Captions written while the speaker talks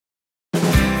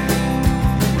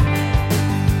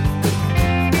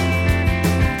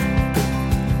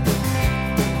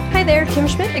Kim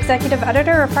Schmidt, Executive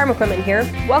Editor of Farm Equipment here.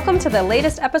 Welcome to the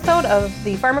latest episode of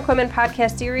the Farm Equipment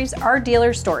podcast series, Our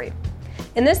Dealer Story.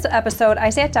 In this episode, I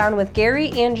sat down with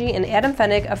Gary, Angie, and Adam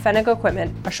Fennig of Fennig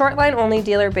Equipment, a short line only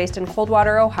dealer based in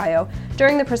Coldwater, Ohio,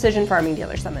 during the Precision Farming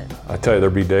Dealer Summit. I tell you,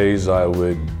 there'd be days I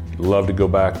would love to go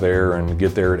back there and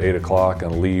get there at 8 o'clock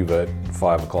and leave at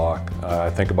 5 o'clock. I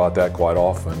think about that quite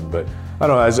often, but I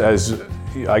don't know, as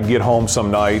I get home some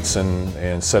nights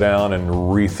and sit down and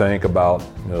rethink about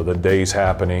the day's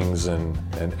happenings and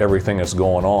everything that's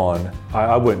going on,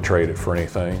 I wouldn't trade it for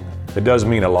anything. It does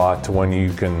mean a lot to when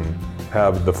you can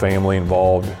have the family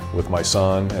involved with my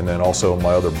son and then also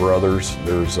my other brothers.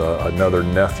 There's another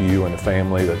nephew in the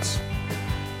family that's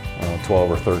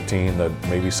 12 or 13 that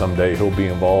maybe someday he'll be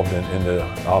involved in the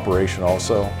operation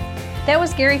also. That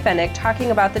was Gary Fennig talking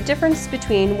about the difference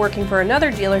between working for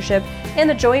another dealership and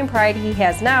the joy and pride he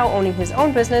has now owning his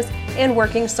own business and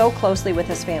working so closely with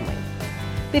his family.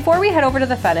 Before we head over to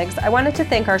the Fennigs, I wanted to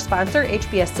thank our sponsor,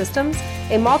 HBS Systems,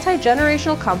 a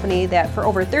multi-generational company that for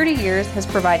over 30 years has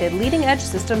provided leading-edge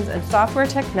systems and software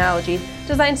technology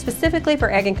designed specifically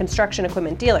for ag and construction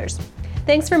equipment dealers.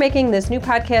 Thanks for making this new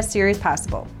podcast series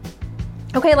possible.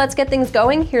 Okay, let's get things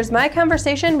going. Here's my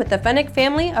conversation with the Fennig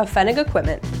family of Fennig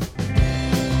Equipment.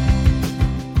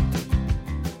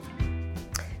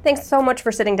 Thanks so much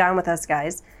for sitting down with us,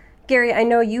 guys. Gary, I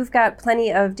know you've got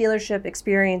plenty of dealership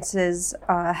experiences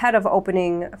ahead of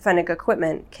opening Fennig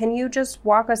Equipment. Can you just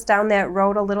walk us down that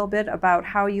road a little bit about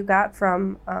how you got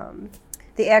from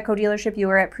the AGCO dealership you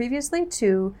were at previously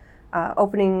to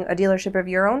opening a dealership of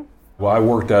your own? Well, I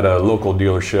worked at a local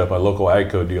dealership, a local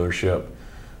AGCO dealership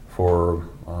for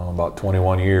about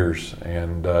 21 years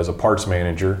and as a parts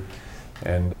manager.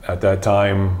 And at that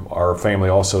time, our family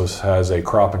also has a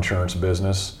crop insurance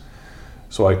business.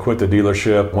 So I quit the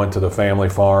dealership, went to the family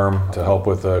farm to help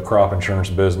with the crop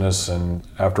insurance business. And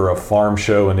after a farm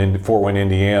show in Fort Wayne,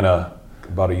 Indiana,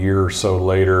 about a year or so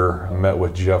later, I met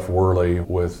with Jeff Worley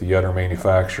with Yetter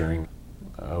Manufacturing.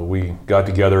 We got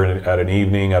together at an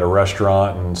evening at a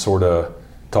restaurant and sort of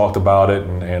talked about it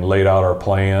and laid out our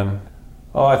plan.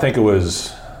 I think it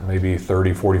was maybe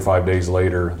 30, 45 days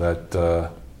later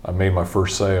that I made my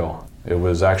first sale. It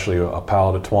was actually a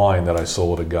pallet of twine that I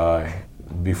sold a guy.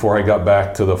 Before I got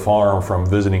back to the farm from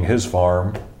visiting his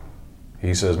farm,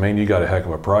 he says, "Man, you got a heck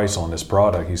of a price on this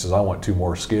product." He says, "I want 2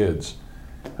 more skids."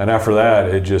 And after that,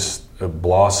 it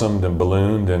blossomed and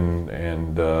ballooned, and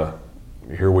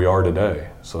here we are today.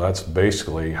 So that's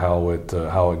basically how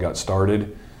it got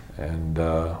started, and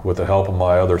with the help of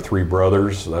my other 3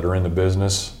 brothers that are in the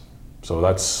business. So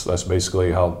that's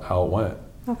basically how it went.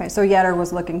 Okay, so Yetter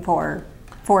was looking for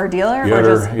a dealer?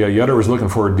 Yetter was looking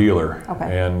for a dealer.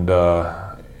 Okay.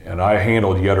 And I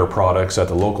handled Yetter products at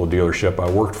the local dealership I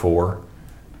worked for.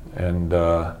 And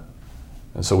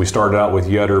so we started out with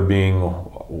Yetter being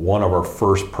one of our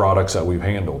first products that we've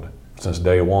handled since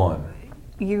day one.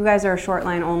 You guys are a short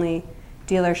line only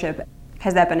dealership.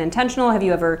 Has that been intentional? Have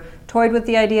you ever toyed with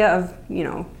the idea of,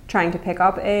 trying to pick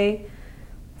up a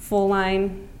full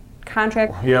line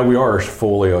contract? Yeah, we are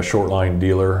fully a short line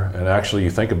dealer, and actually,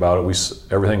 you think about it,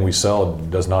 everything we sell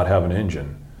does not have an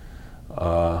engine,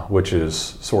 which is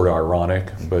sort of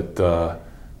ironic. But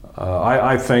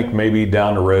I think maybe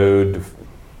down the road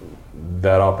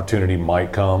that opportunity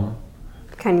might come.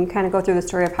 Can you kind of go through the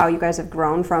story of how you guys have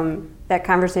grown from that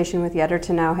conversation with Yetter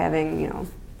to now having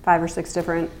 5 or 6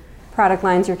 different product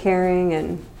lines you're carrying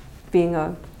and being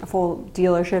a full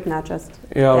dealership, not just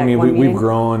we've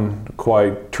grown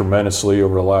quite tremendously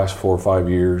over the last 4 or 5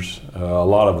 years. A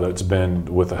lot of it's been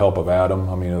with the help of Adam.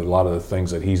 A lot of the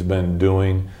things that he's been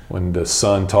doing. When the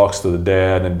son talks to the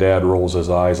dad and dad rolls his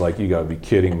eyes like, "You gotta be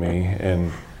kidding me."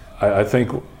 And I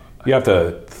think you have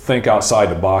to think outside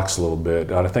the box a little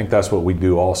bit. And I think that's what we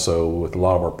do also with a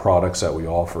lot of our products that we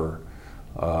offer.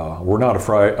 We're not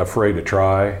afraid to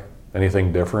try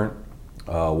anything different.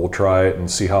 We'll try it and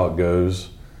see how it goes.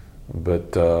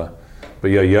 But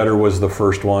yeah, Yetter was the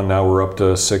first one. Now we're up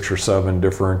to 6 or 7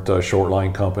 different short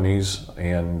line companies,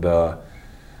 and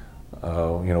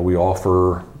we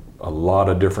offer a lot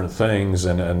of different things.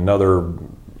 And another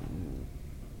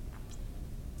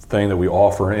thing that we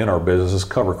offer in our business is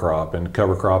cover crop, and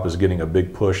cover crop is getting a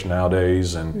big push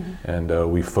nowadays,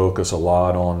 and we focus a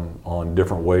lot on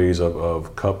different ways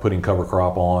of putting cover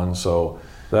crop on. So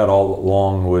that all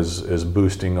along is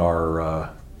boosting our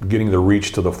getting the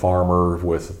reach to the farmer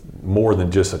with more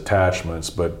than just attachments,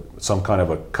 but some kind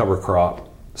of a cover crop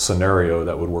scenario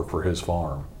that would work for his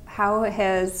farm. How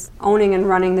has owning and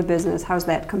running the business, how's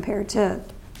that compared to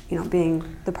being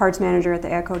the parts manager at the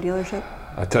AGCO dealership?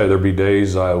 I tell you, there'd be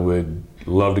days I would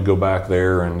love to go back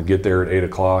there and get there at 8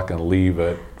 o'clock and leave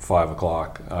at 5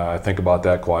 o'clock. I think about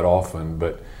that quite often,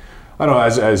 but I don't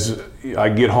know, as I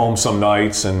get home some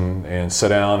nights and sit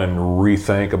down and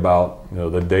rethink about, you know,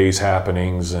 the day's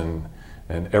happenings and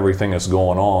everything that's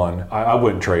going on, I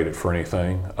wouldn't trade it for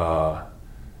anything.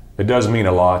 It does mean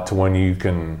a lot to when you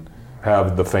can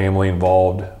have the family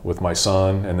involved with my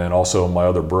son, and then also my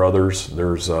other brothers.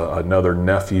 There's another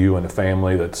nephew in the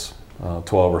family that's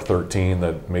 12 or 13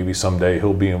 that maybe someday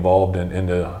he'll be involved in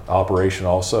the operation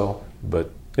also.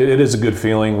 But it is a good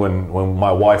feeling when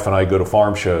my wife and I go to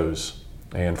farm shows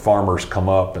and farmers come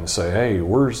up and say, "Hey,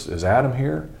 is Adam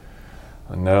here?"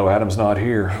 "No, Adam's not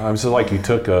here." It's like you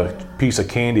took a piece of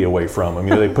candy away from them.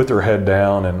 You know, they put their head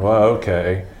down and, well,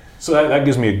 okay. So that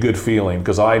gives me a good feeling,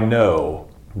 because I know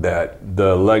that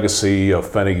the legacy of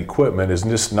Fennig Equipment is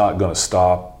just not going to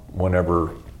stop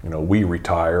whenever, you know, we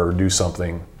retire or do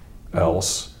something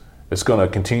else. It's going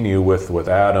to continue with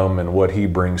Adam and what he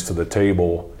brings to the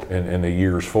table in the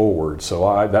years forward.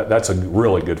 So that's a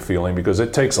really good feeling, because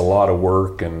it takes a lot of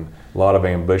work and a lot of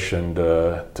ambition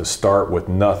to start with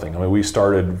nothing. I mean, we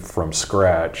started from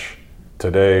scratch.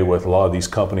 Today, with a lot of these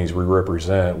companies we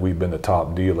represent, we've been the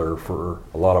top dealer for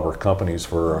a lot of our companies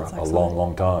for a long,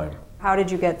 long time. How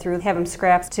did you get through having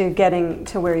scraps to getting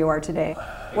to where you are today?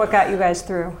 What got you guys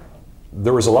through?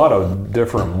 There was a lot of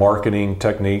different marketing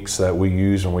techniques that we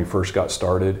used when we first got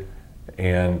started,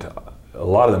 and a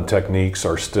lot of them techniques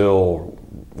are still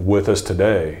with us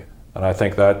today. And I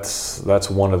think that's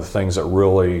one of the things that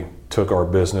really took our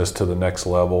business to the next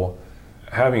level.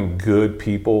 Having good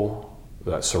people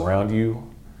that surround you,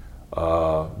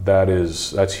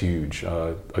 that's huge.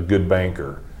 A good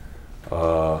banker,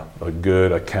 a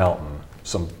good accountant,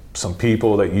 some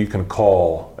people that you can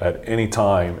call at any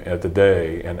time at the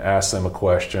day and ask them a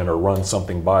question or run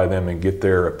something by them and get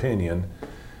their opinion.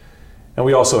 And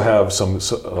we also have some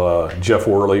Jeff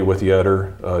Worley with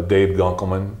Yetter, Dave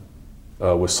Gunkelman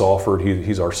with Salford.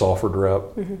 He's our Salford rep.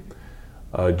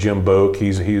 Mm-hmm. Jim Boak,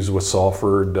 he's with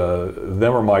Salford.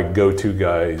 Them are my go-to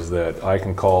guys that I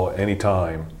can call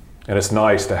anytime. And it's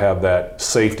nice to have that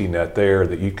safety net there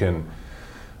that you can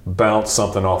bounce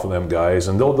something off of them guys,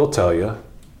 and they'll tell you.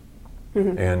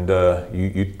 Mm-hmm. And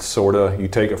you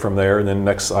take it from there. And then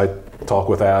next I talk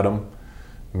with Adam,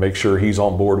 make sure he's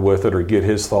on board with it or get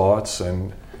his thoughts.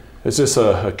 And it's just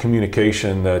a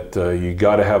communication that you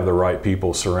got to have the right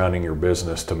people surrounding your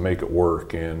business to make it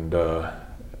work. And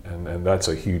that's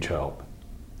a huge help.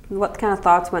 What kind of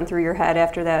thoughts went through your head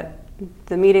after that,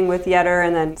 the meeting with Yetter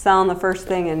and then selling the first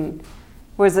thing? And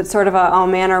was it sort of oh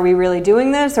man, are we really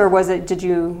doing this? Or did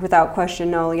you without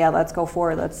question know, yeah, let's go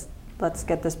forward, let's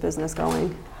get this business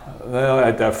going? Well,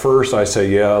 at first I say,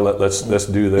 yeah, let's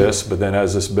do this. But then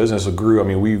as this business grew, I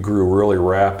mean, we grew really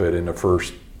rapid in the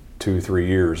first 2-3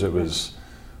 years. It was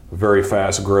very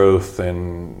fast growth,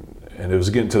 and it was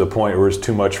getting to the point where it was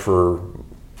too much for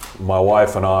my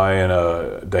wife and I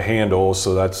to handle.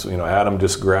 So that's, Adam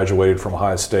just graduated from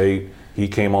Ohio State. He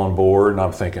came on board, and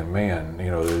I'm thinking, man,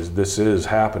 this is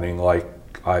happening like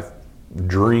I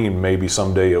dreamed maybe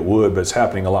someday it would, but it's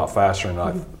happening a lot faster than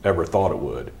I ever thought it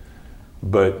would.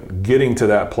 But getting to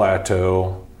that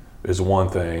plateau is one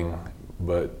thing,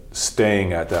 but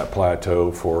staying at that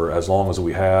plateau for as long as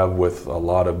we have with a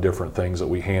lot of different things that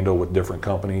we handle with different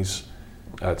companies,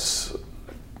 that's,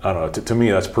 I don't know, to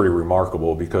me that's pretty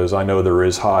remarkable, because I know there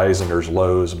is highs and there's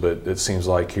lows, but it seems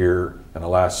like here in the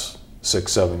last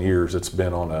 6-7 years it's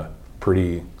been on a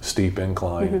pretty steep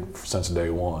incline since day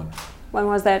one. When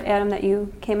was that, Adam, that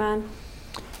you came on?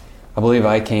 I believe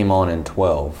I came on in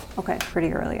 12. Okay,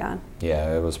 pretty early on.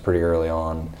 Yeah, it was pretty early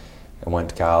on. I went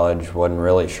to college, wasn't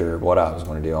really sure what I was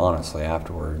going to do, honestly,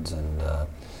 afterwards. And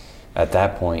at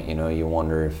that point, you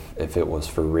wonder if it was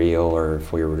for real or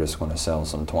if we were just going to sell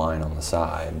some twine on the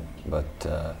side. But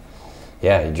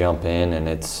yeah, you jump in and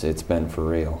it's been for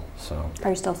real. So. Are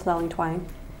you still selling twine?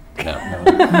 No.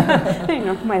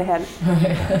 Might have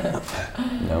had.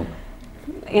 Nope.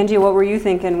 Angie, what were you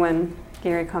thinking when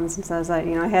Gary comes and says,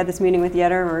 I had this meeting with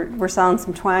Yetter, we're selling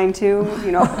some twine too,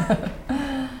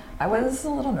 I was a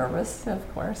little nervous,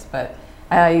 of course, but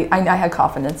I had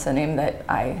confidence in him that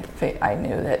I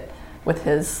knew that with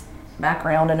his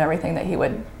background and everything that he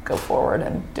would go forward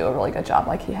and do a really good job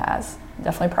like he has.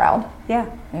 Definitely proud. Yeah.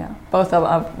 Yeah. Both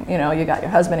of you got your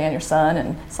husband and your son,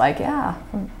 and it's like, yeah.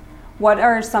 What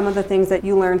are some of the things that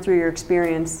you learned through your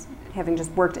experience, having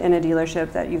just worked in a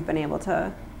dealership, that you've been able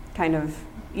to kind of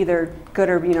either good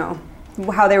or,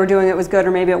 how they were doing it was good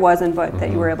or maybe it wasn't, but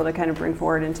that you were able to kind of bring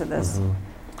forward into this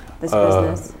this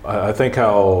business? I think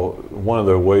how one of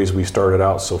the ways we started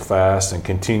out so fast and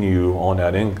continue on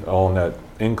that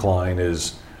incline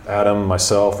is Adam,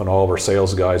 myself, and all of our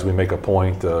sales guys, we make a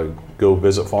point to go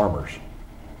visit farmers,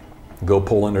 go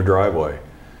pull in their driveway.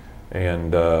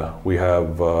 And we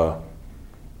have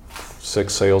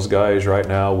 6 sales guys right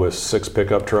now with 6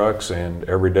 pickup trucks, and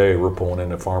every day we're pulling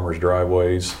into farmers'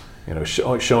 driveways, you know,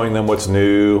 showing them what's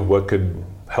new, what could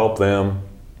help them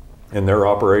in their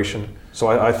operation. So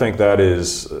I think that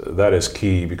is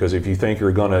key, because if you think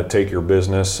you're going to take your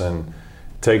business and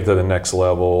take to the next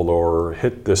level or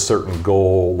hit this certain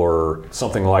goal or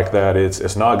something like that,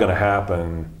 it's not going to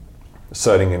happen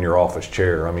sitting in your office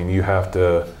chair. I mean, you have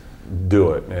to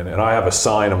do it. And I have a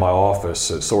sign in my office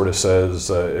that sort of says,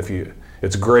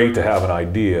 it's great to have an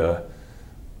idea,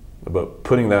 but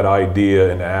putting that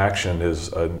idea into action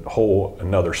is a whole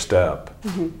another step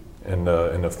in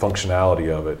the functionality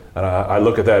of it. And I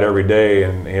look at that every day,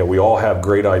 and you know, we all have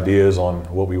great ideas on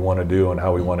what we want to do and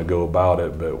how we want to go about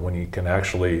it, but when you can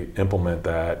actually implement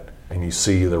that and you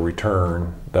see the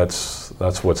return, that's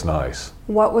what's nice.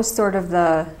 What was sort of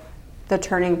the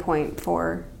turning point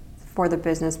for the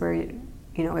business where you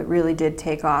know it really did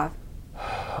take off?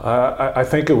 I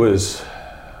think it was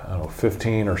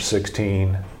 15 or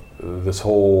 16. This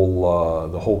whole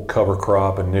the whole cover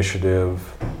crop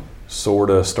initiative sort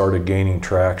of started gaining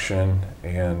traction,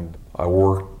 and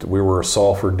we were a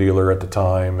sulfur dealer at the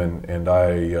time, and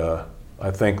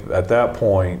I think at that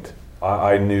point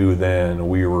I knew then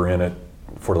we were in it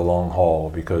for the long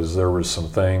haul, because there was some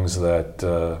things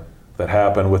that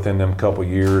happened within them couple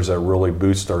years that really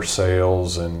boosted our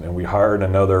sales, and we hired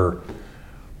another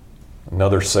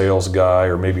sales guy,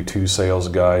 or maybe 2 sales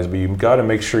guys, but you've got to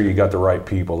make sure you got the right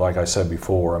people. Like I said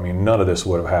before, I mean, none of this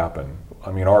would have happened.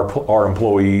 I mean, our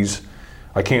employees,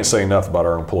 I can't say enough about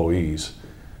our employees,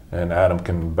 and Adam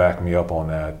can back me up on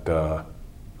that.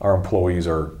 Our employees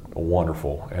are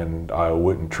wonderful, and I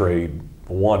wouldn't trade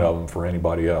one of them for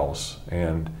anybody else.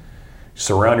 And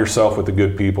surround yourself with the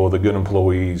good people, the good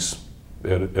employees,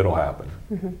 it'll happen.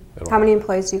 How many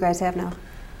employees do you guys have now?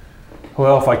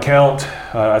 Well, if I count,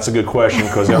 that's a good question,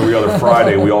 because every other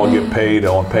Friday we all get paid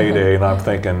on payday, and I'm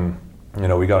thinking, you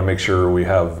know, we got to make sure we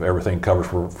have everything covered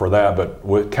for that. But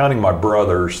with counting my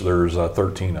brothers, there's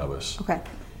 13 of us. Okay.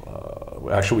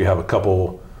 Actually, we have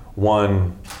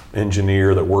one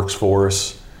engineer that works for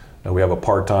us. And we have a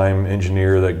part-time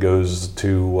engineer that goes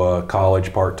to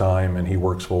college part-time, and he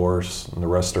works for us, and the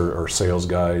rest are sales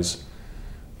guys.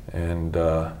 And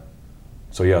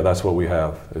so yeah, that's what we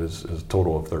have, is a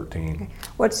total of 13. Okay.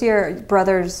 What's your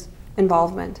brother's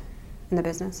involvement in the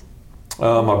business?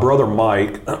 My brother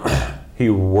Mike, he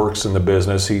works in the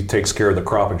business. He takes care of the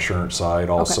crop insurance side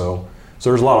also. Okay. So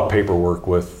there's a lot of paperwork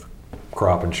with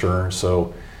crop insurance.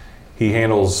 So he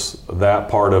handles that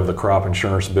part of the crop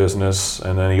insurance business,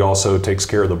 and then he also takes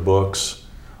care of the books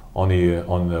on the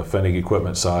Pfennig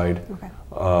equipment side. Okay.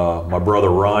 My brother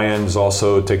Ryan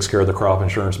also takes care of the crop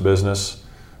insurance business.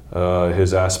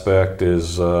 His aspect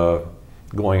is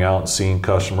going out and seeing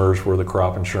customers for the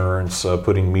crop insurance,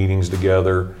 putting meetings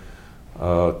together,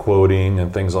 quoting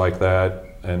and things like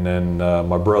that. And then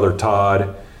my brother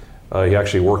Todd, he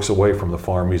actually works away from the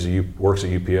farm. Works at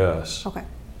UPS. Okay.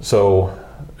 So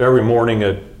every morning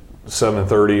at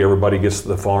 7:30, everybody gets to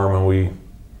the farm and we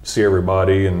see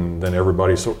everybody, and then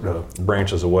everybody sort of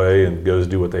branches away and goes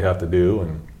do what they have to do,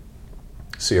 and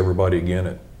see everybody again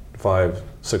at 5,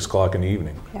 6 o'clock in the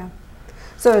evening. Yeah.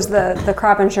 So is the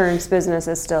crop insurance business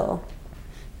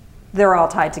they're all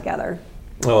tied together?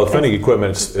 Well, the Pfennig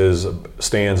equipment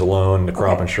stands alone. The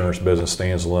crop insurance business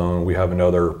stands alone. We have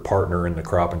another partner in the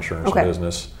crop insurance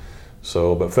business.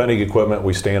 So, but Pfennig equipment,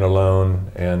 we stand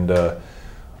alone. And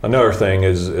another thing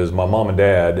is my mom and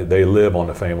dad, they live on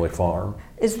the family farm.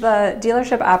 Is the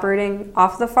dealership operating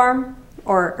off the farm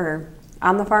or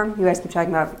on the farm? You guys keep talking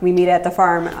about we meet at the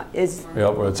farm. Yep,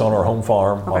 it's on our home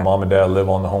farm. Okay. My mom and dad live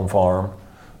on the home farm.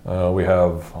 We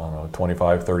have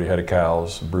 25, 30 head of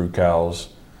cows, brood cows.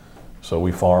 So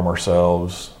we farm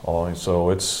ourselves. So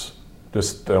it's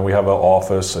just, we have an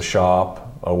office, a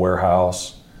shop, a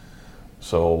warehouse.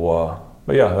 So,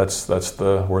 but yeah, that's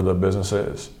where the business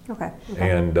is. Okay.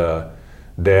 And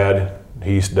Dad,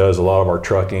 he does a lot of our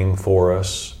trucking for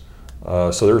us.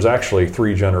 So there's actually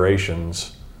 3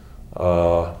 generations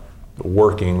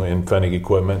working in Pfennig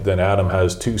equipment. Then Adam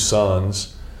has 2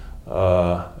 sons, and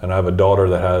I have a daughter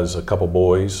that has a couple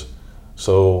boys.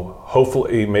 So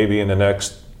hopefully maybe in the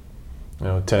next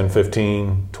 10,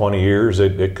 15, 20 years,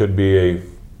 it could be a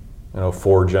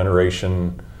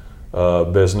 4-generation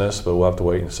business, but we'll have to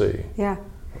wait and see. Yeah.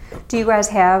 Do you guys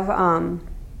have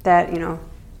that,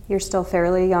 you're still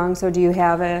fairly young, so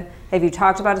have you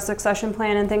talked about a succession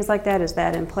plan and things like that? Is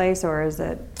that in place, or is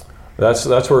it?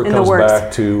 That's where it In the comes works.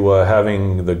 back to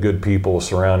having the good people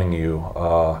surrounding you.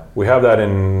 We have a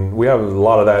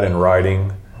lot of that in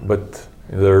writing, but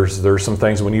there's some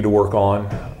things we need to work on.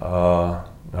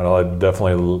 And I'd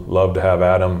definitely love to have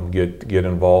Adam get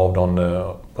involved on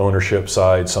the ownership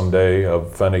side someday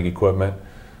of Pfennig Equipment.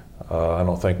 I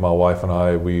don't think my wife and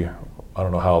I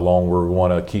don't know how long we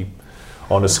want to keep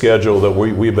on the schedule that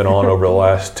we've been on over the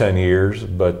last 10 years,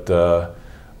 but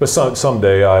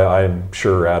someday I'm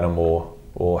sure Adam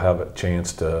will have a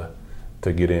chance to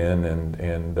get in,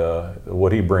 and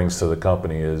what he brings to the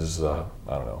company is, I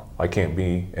don't know, I can't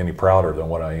be any prouder than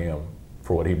what I am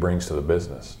for what he brings to the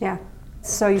business. Yeah.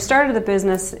 So you started the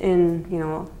business in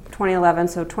 2011.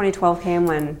 So 2012 came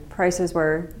when prices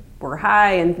were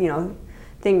high, and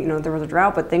there was a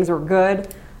drought, but things were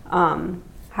good.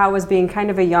 How was being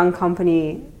kind of a young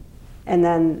company, and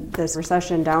then this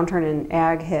recession downturn in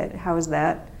ag hit? How has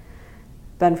that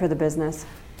been for the business?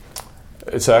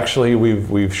 It's actually,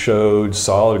 we've showed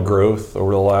solid growth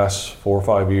over the last 4 or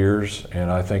 5 years, and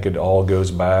I think it all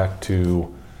goes back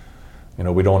to,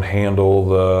 we don't handle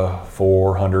the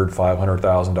 $400,000,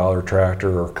 $500,000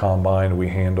 tractor or combine. We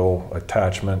handle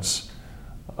attachments.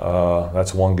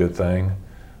 That's one good thing.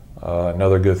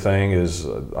 Another good thing is,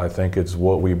 I think it's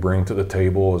what we bring to the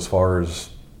table as far as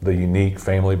the unique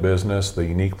family business, the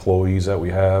unique employees that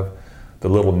we have, the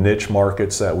little niche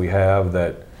markets that we have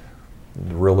that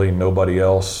really nobody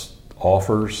else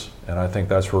offers. And I think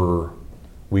that's where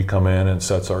we come in and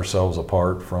sets ourselves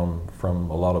apart from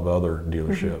a lot of other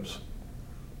dealerships.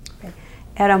 Okay.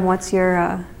 Adam, what's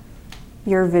your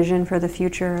vision for the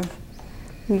future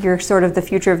of the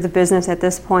future of the business at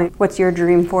this point? What's your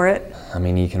dream for it? I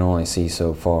mean, you can only see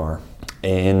so far.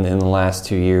 In the last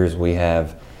 2 years, we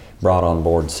have brought on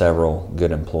board several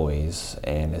good employees,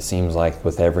 and it seems like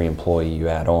with every employee you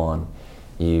add on,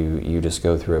 you just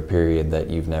go through a period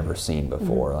that you've never seen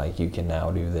before. Mm-hmm. Like, you can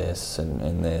now do this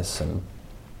and this, and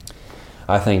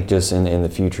I think just in the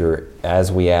future,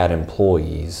 as we add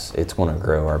employees, it's going to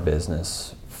grow our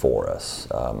business for us.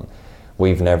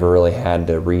 We've never really had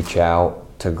to reach out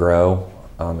to grow.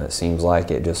 It seems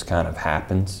like it just kind of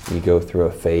happens. You go through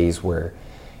a phase where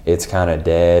it's kind of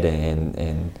dead,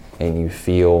 and you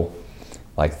feel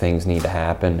like things need to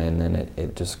happen, and then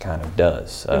it just kind of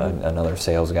does. Mm-hmm. Another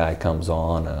sales guy comes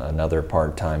on, another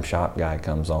part-time shop guy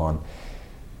comes on,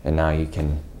 and now you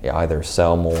can either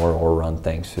sell more or run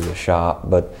things through the shop.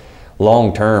 But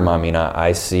long term, I mean,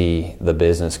 I see the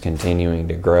business continuing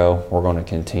to grow. We're going to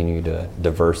continue to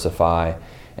diversify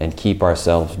and keep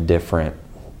ourselves different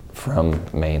from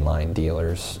mainline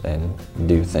dealers and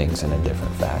do things in a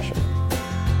different fashion.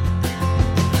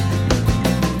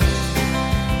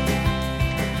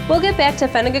 We'll get back to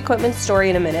Pfennig Equipment's story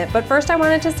in a minute, but first I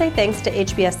wanted to say thanks to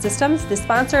HBS Systems, the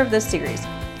sponsor of this series.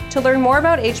 To learn more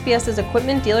about HBS's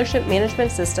equipment dealership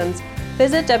management systems,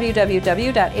 visit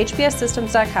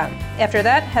www.hbssystems.com. After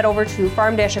that, head over to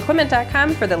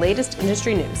farm-equipment.com for the latest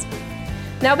industry news.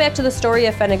 Now back to the story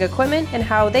of Pfennig Equipment and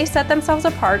how they set themselves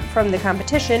apart from the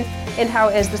competition, and how,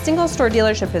 as the single-store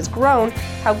dealership has grown,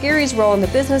 how Gary's role in the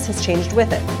business has changed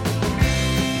with it.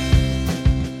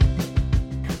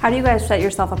 How do you guys set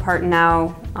yourself apart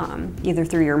now, either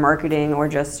through your marketing or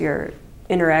just your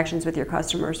interactions with your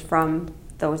customers from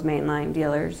those mainline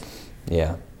dealers?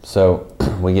 Yeah, so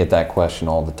we get that question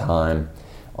all the time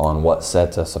on what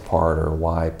sets us apart or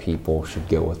why people should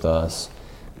go with us.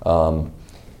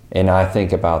 And I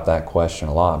think about that question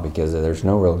a lot because there's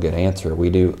no real good answer.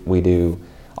 We do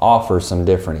offer some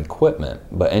different equipment,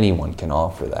 but anyone can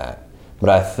offer that. But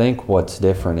I think what's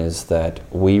different is that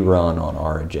we run on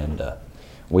our agenda.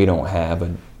 We don't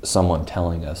have someone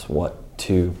telling us what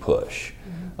to push.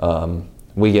 Mm-hmm.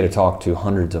 We get to talk to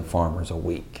hundreds of farmers a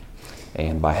week.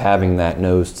 And by having that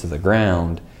nose to the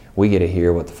ground, we get to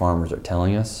hear what the farmers are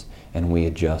telling us, and we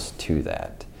adjust to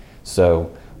that.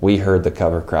 So we heard the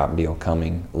cover crop deal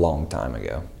coming a long time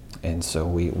ago, and so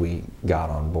we got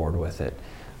on board with it.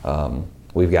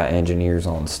 We've got engineers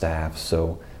on staff,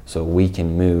 so we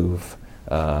can move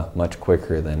much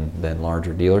quicker than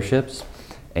larger dealerships.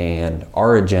 And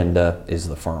our agenda is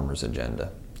the farmer's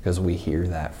agenda because we hear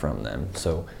that from them.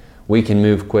 So we can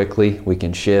move quickly, we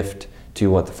can shift to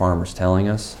what the farmer's telling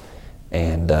us,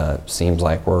 and seems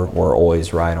like we're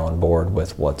always right on board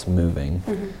with what's moving,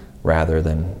 mm-hmm. rather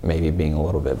than maybe being a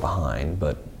little bit behind.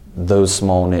 But those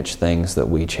small niche things that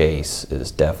we chase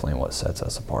is definitely what sets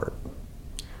us apart.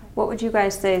 What would you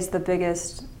guys say is the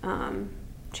biggest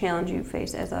challenge you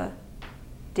face as a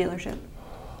dealership?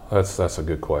 That's a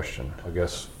good question. I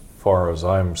guess as far as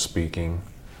I'm speaking,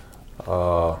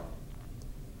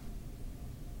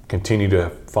 continue to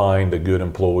find a good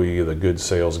employee, the good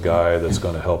sales guy that's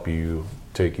going to help you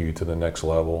take you to the next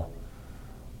level.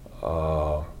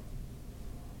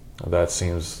 That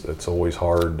seems, it's always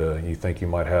hard. You think you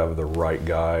might have the right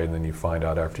guy, and then you find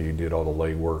out after you did all the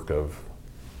legwork of,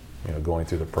 going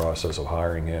through the process of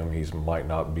hiring him, he might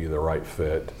not be the right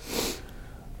fit.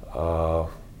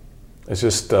 It's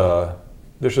just,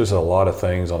 there's just a lot of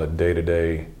things on a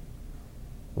day-to-day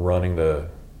running the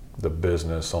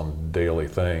business on daily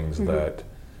things that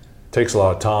takes a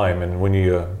lot of time. And when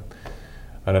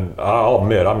and I'll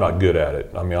admit, I'm not good at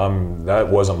it. I mean, that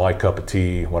wasn't my cup of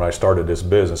tea when I started this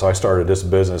business. I started this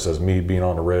business as me being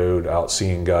on the road, out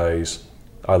seeing guys.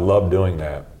 I love doing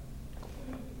that.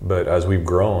 But as we've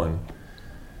grown,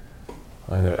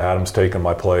 I know Adam's taken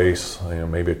my place.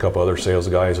 Maybe a couple other sales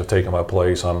guys have taken my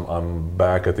place. I'm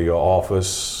back at the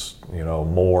office,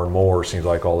 more and more, seems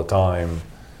like all the time,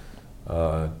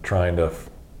 trying to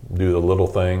do the little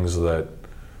things that,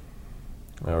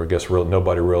 I guess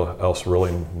nobody else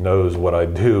really knows what I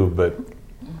do, but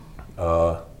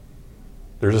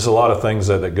there's just a lot of things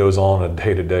that goes on a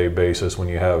day-to-day basis when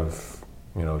you have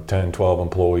 10, 12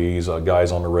 employees,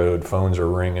 guys on the road, phones are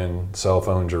ringing, cell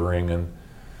phones are ringing.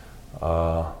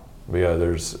 But yeah,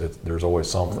 there's always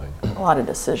something. A lot of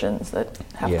decisions that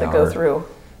have to Yeah, go through.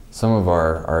 Some of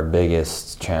our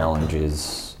biggest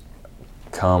challenges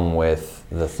come with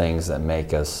the things that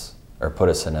make us or put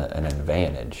us in an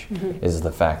advantage is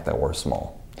the fact that we're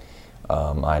small.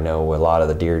 I know a lot of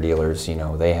the deer dealers, they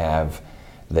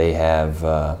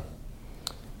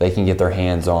can get their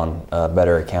hands on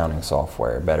better accounting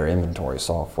software, better inventory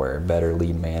software, better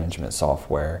lead management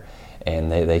software,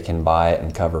 and they can buy it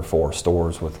and cover 4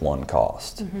 stores with one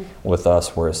cost. With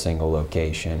us, we're a single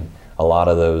location. A lot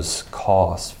of those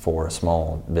costs for a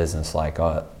small business like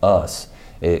us,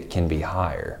 it can be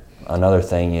higher. Another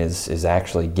thing is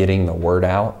actually getting the word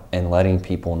out and letting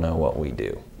people know what we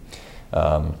do.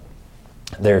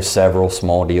 There's several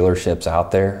small dealerships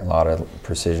out there, a lot of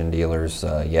precision dealers,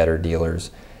 Yetter dealers,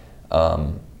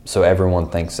 so everyone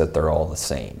thinks that they're all the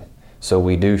same. So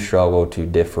we do struggle to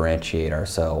differentiate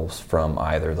ourselves from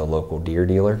either the local deer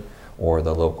dealer or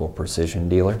the local precision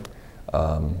dealer.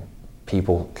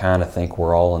 People kind of think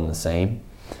we're all in the same.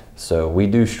 So we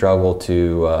do struggle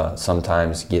to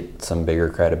sometimes get some bigger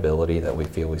credibility that we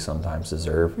feel we sometimes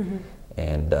deserve.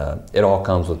 And it all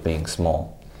comes with being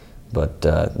small. But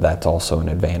that's also an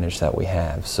advantage that we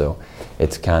have. So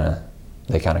it's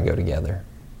they kind of go together.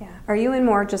 Yeah. Are you in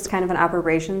more just kind of an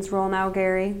operations role now,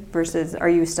 Gary, versus are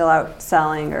you still out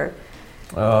selling or?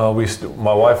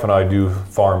 My wife and I do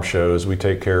farm shows. We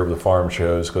take care of the farm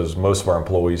shows because most of our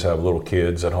employees have little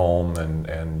kids at home,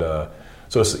 and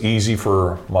so it's easy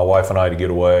for my wife and I to get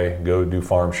away, go do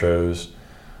farm shows.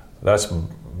 That's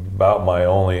about my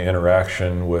only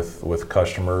interaction with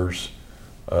customers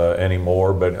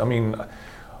anymore. But I mean,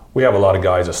 we have a lot of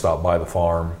guys that stop by the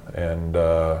farm and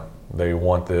they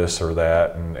want this or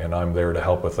that, and I'm there to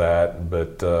help with that.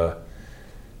 But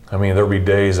I mean, there'll be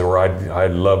days where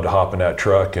I'd love to hop in that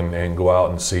truck and go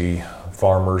out and see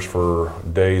farmers for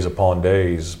days upon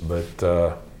days.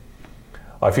 But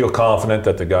I feel confident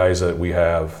that the guys that we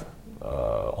have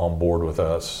on board with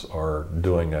us are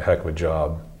doing a heck of a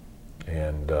job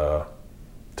and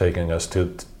taking us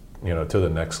to the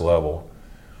next level.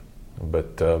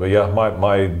 But yeah,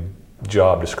 my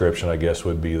job description, I guess,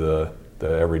 would be the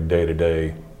every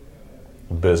day-to-day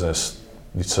business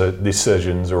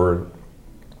decisions, or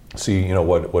see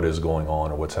what is going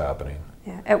on or what's happening.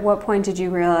 Yeah. At what point did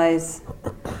you realize,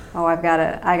 oh, I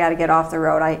gotta get off the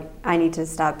road. I need to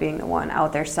stop being the one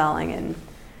out there selling and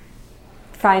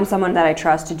find someone that I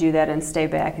trust to do that and stay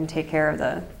back and take care of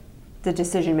the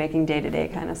decision-making day-to-day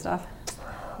kind of stuff?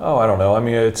 Oh, I don't know. I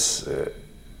mean,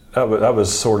 that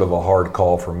was sort of a hard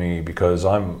call for me because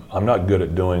I'm not good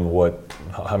at doing what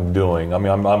I'm doing. I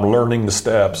mean, I'm learning the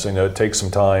steps. It takes some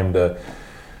time to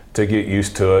get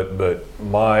used to it. But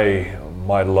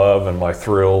my love and my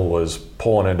thrill was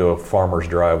pulling into a farmer's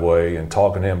driveway and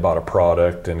talking to him about a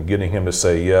product and getting him to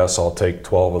say, yes, I'll take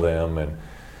 12 of them,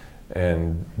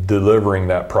 and delivering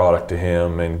that product to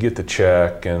him and get the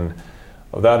check. And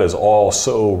that is all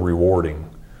so rewarding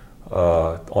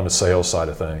on the sales side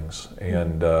of things.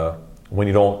 And when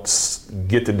you don't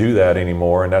get to do that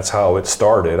anymore, and that's how it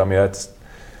started. I mean,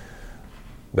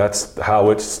 that's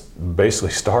how it's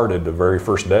basically started the very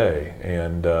first day.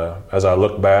 And as I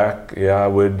look back, yeah, I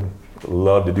would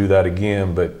love to do that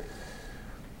again, but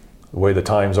the way the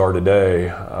times are today,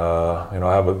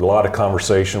 I have a lot of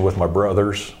conversation with my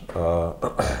brothers.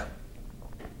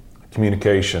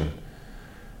 Communication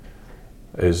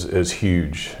is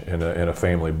huge in a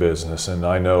family business, and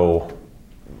I know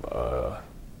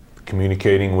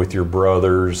communicating with your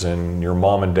brothers and your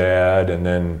mom and dad, and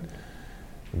then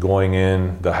going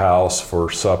in the house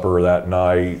for supper that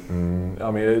night. And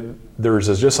I mean, there's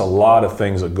just a lot of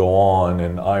things that go on,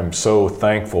 and I'm so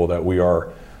thankful that we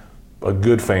are a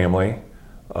good family.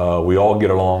 We all get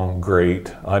along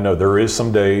great. I know there is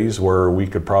some days where we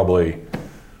could probably,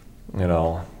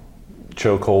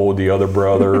 choke hold the other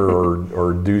brother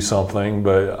or do something,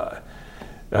 but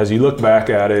as you look back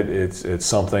at it, it's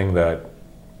something that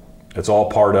it's all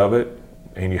part of it,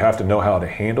 and you have to know how to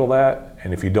handle that.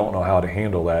 And if you don't know how to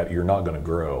handle that, you're not going to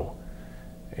grow.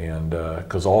 And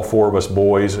because all four of us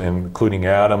boys, including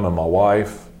Adam and my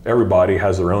wife, everybody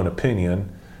has their own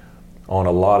opinion on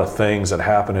a lot of things that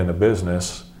happen in a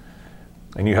business,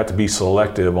 and you have to be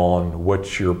selective on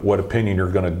what opinion you're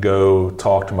going to go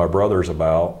talk to my brothers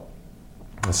about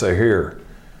and say, here,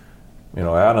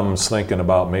 Adam's thinking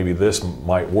about maybe this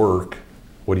might work.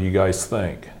 What do you guys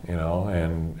think?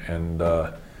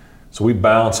 So we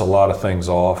bounce a lot of things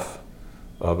off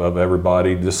of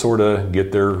everybody to sort of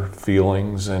get their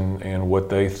feelings and what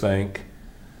they think,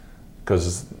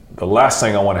 because the last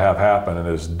thing I want to have happen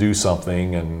is do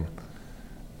something and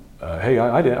hey,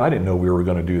 I didn't know we were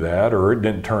going to do that, or it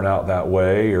didn't turn out that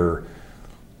way,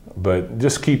 but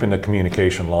just keeping the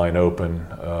communication line open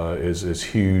is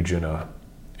huge in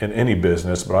any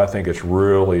business, but I think it's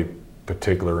really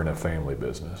particular in a family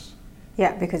business.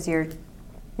 Yeah, because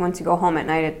once you go home at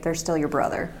night, they're still your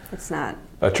brother. It's not.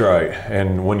 That's right.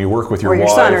 And when you work with your wife,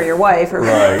 son or your wife,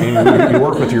 right? You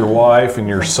work with your wife and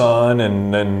your son,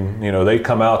 and then they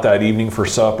come out that evening for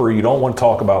supper. You don't want to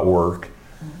talk about work.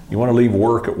 You want to leave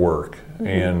work at work,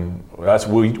 and that's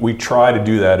we try to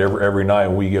do that every night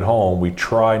when we get home. We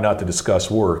try not to discuss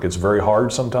work. It's very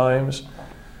hard sometimes,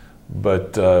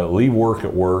 but leave work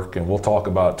at work, and we'll talk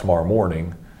about it tomorrow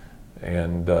morning.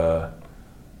 And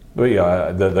but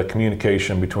yeah, the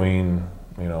communication between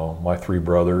my three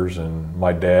brothers and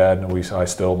my dad.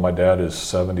 My dad is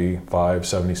 75,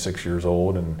 76 years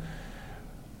old, and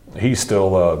he's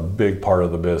still a big part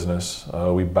of the business.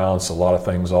 We bounce a lot of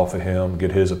things off of him,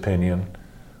 get his opinion.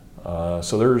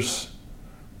 So there's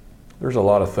a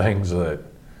lot of things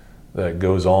that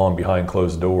goes on behind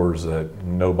closed doors that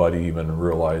nobody even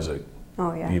realizes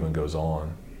even goes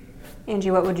on.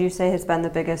 Angie, what would you say has been the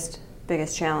biggest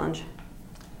challenge?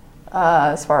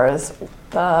 As far as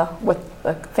with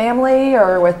the family,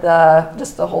 or with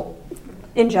just the whole?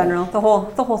 In general, the whole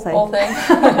thing. Whole thing.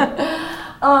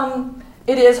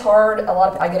 It is hard.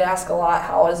 I get asked a lot,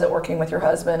 how is it working with your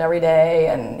husband every day,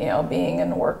 and being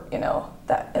in work,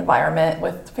 that environment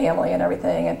with family and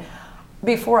everything. And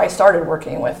before I started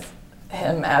working with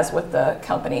him as with the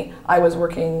company, I was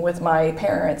working with my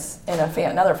parents in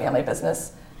another family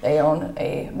business. They own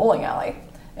a bowling alley,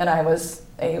 and I was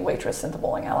a waitress in the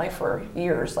bowling alley for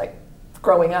years, like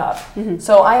growing up. Mm-hmm.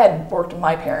 So I had worked with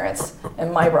my parents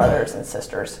and my brothers and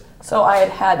sisters. So I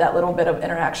had that little bit of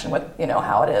interaction with,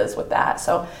 how it is with that.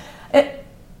 So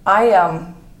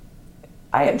I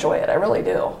enjoy it. I really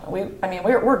do.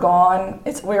 We're gone.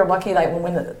 We were lucky that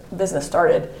when the business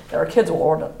started, that our kids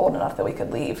were old enough that we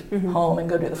could leave home and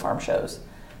go do the farm shows.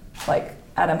 Like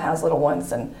Adam has little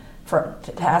ones, and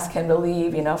to ask him to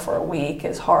leave, for a week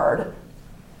is hard.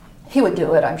 He would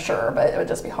do it, I'm sure, but it would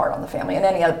just be hard on the family and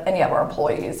any of our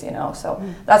employees, So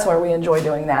that's where we enjoy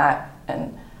doing that,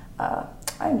 and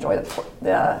I enjoy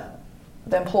the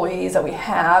employees that we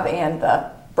have and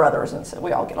the brothers, and so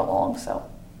we all get along. So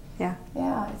yeah,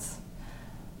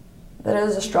 it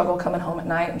is a struggle coming home at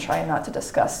night and trying not to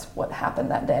discuss what happened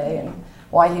that day and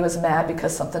why he was mad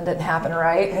because something didn't happen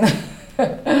right.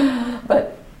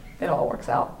 But it all works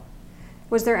out.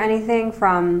 Was there anything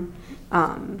from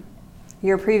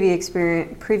your previous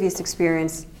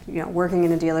experience, working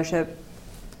in a dealership,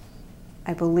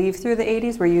 I believe through the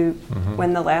 80s, were you,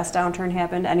 when the last downturn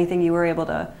happened, anything you were able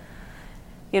to,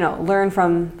 learn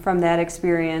from that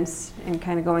experience and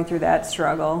kind of going through that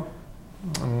struggle?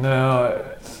 No,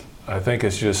 I think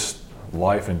it's just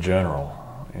life in general.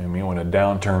 When a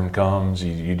downturn comes,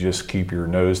 you just keep your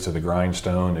nose to the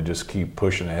grindstone and just keep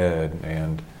pushing ahead.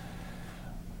 And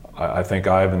I think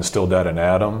I've instilled that in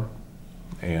Adam.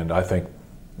 And I think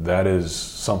that is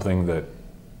something that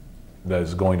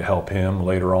is going to help him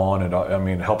later on. And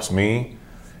it helps me.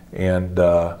 And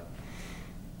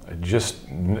just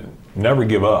never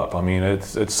give up.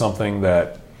 It's something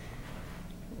that,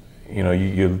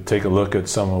 you take a look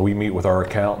at we meet with our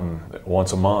accountant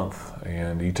once a month,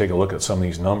 and you take a look at some of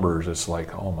these numbers. It's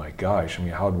like, oh my gosh,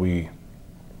 how do we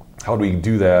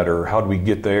do that, or how do we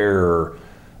get there, or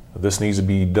this needs to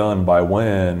be done by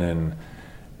when,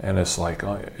 and it's like,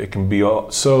 it can be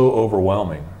so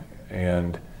overwhelming.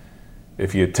 And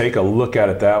if you take a look at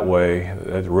it that way,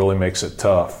 it really makes it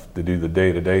tough to do the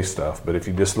day-to-day stuff. But if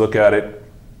you just look at it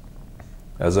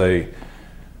as a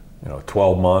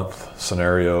 12-month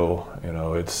scenario,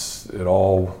 it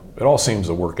all seems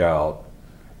to work out.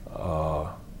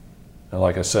 And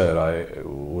like I said,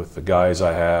 with the guys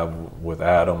I have, with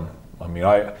Adam, I mean,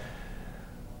 I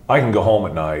can go home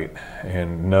at night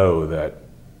and know that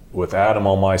with Adam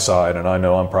on my side, and I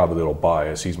know I'm probably a little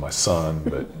biased, he's my son,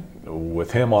 but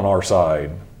with him on our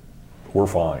side, we're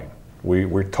fine.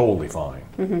 We're totally fine.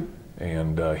 Mm-hmm.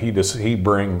 And he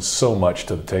brings so much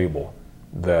to the table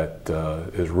that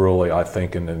is really, I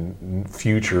think, in the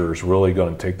future is really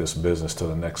going to take this business to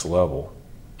the next level.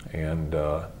 And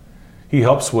he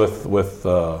helps with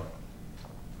a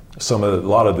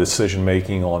lot of decision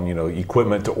making on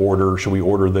equipment to order. Should we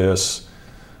order this?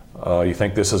 You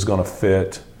think this is going to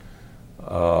fit?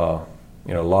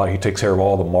 He takes care of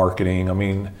all the marketing. I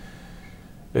mean,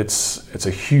 it's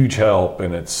a huge help,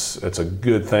 and it's a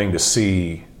good thing to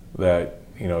see that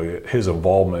his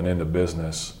involvement in the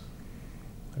business,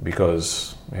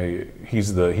 because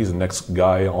he's the next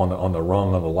guy on the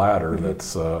rung of the ladder mm-hmm.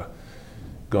 that's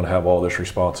going to have all this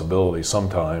responsibility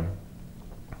sometime,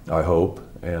 I hope.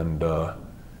 And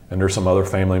there's some other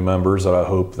family members that I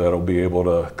hope that'll be able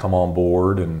to come on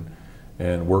board and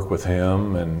work with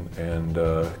him and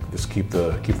just keep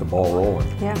the ball rolling.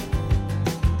 Yeah.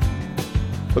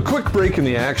 A quick break in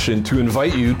the action to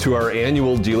invite you to our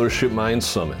annual Dealership Minds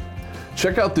Summit.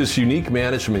 Check out this unique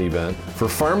management event for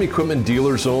farm equipment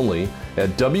dealers only at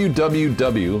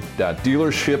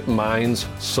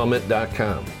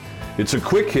www.dealershipmindssummit.com. It's a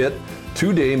quick hit,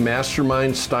 2-day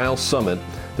mastermind style summit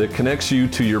that connects you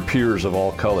to your peers of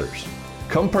all colors.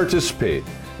 Come participate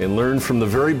and learn from the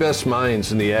very best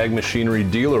minds in the ag machinery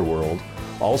dealer world,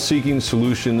 all seeking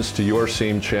solutions to your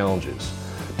same challenges.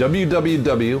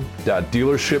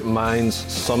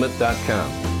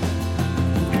 www.dealershipmindssummit.com.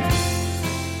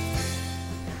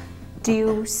 Do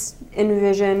you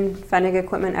envision Fennig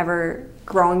Equipment ever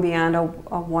growing beyond a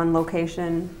one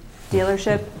location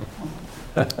dealership?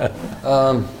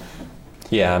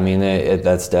 Yeah, I mean,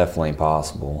 that's definitely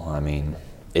possible. I mean,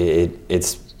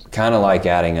 it's kind of like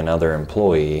adding another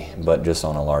employee, but just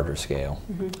on a larger scale.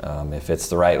 Mm-hmm. If it's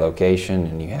the right location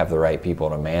and you have the right people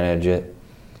to manage it,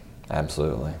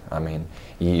 absolutely. I mean,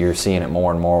 you're seeing it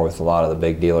more and more with a lot of the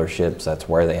big dealerships. That's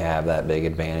where they have that big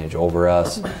advantage over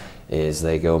us, is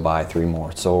they go buy 3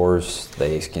 more stores.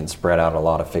 They can spread out a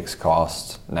lot of fixed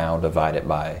costs, now divide it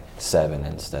by 7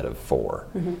 instead of 4.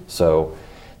 Mm-hmm. So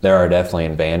there are definitely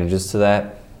advantages to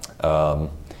that.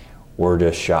 We're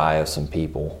just shy of some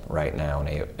people right now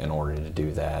in order to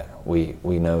do that. We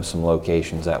know some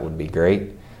locations that would be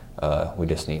great. We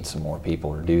just need some more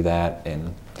people to do that,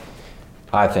 and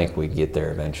I think we'd get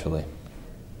there eventually.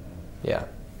 Yeah.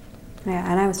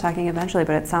 Yeah, and I was talking eventually,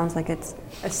 but it sounds like it's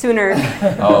sooner.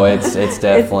 Oh, it's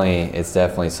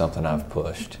definitely something I've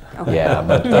pushed. Okay. Yeah,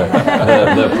 but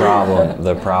the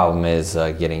problem is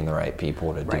getting the right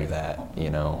people to do that.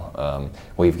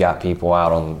 We've got people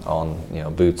out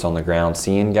on boots on the ground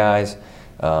seeing guys,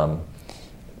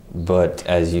 but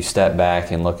as you step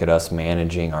back and look at us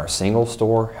managing our single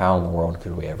store, how in the world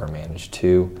could we ever manage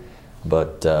 2?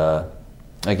 But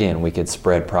again, we could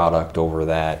spread product over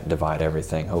that, divide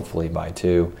everything hopefully by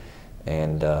 2,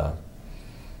 and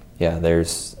yeah,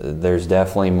 there's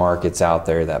definitely markets out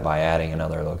there that by adding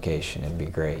another location it'd be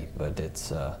great, but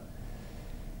it's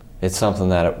something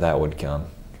that would come.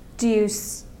 Do you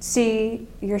see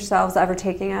yourselves ever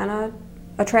taking on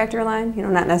a tractor line?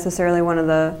 Not necessarily one of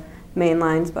the main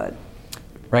lines, but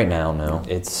right now, no.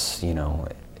 It's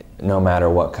no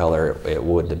matter what color it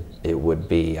would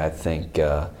be, I think.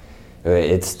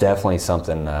 It's definitely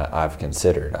something I've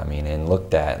considered. I mean, and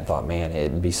looked at and thought, man,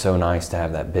 it'd be so nice to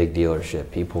have that big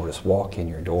dealership. People just walk in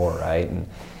your door, right? And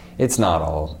it's not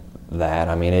all that.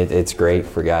 I mean, it's great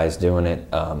for guys doing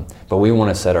it, but we want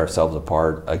to set ourselves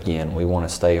apart. Again, we want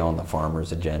to stay on the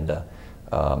farmer's agenda.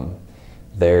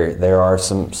 There are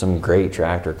some great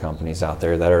tractor companies out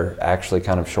there that are actually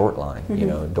kind of short line.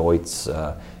 Mm-hmm. Deutz,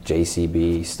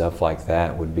 JCB, stuff like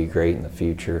that would be great in the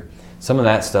future. Some of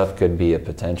that stuff could be a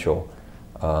potential,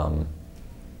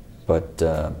 but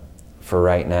for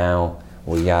right now,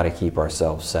 we got to keep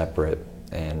ourselves separate.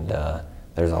 And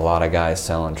there's a lot of guys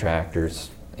selling tractors,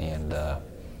 and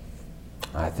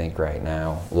I think right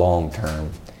now, long term,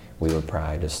 we would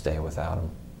probably just stay without them.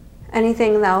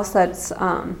 Anything else that's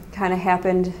kind of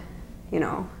happened,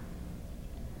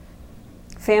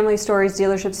 family stories,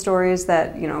 dealership stories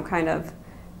that kind of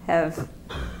have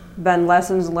been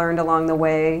lessons learned along the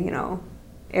way,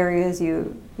 areas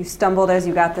you stumbled as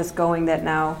you got this going that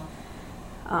now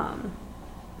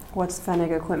What's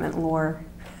Fennig equipment lore?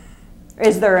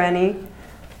 Is there any?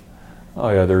 Oh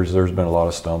yeah, there's been a lot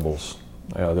of stumbles.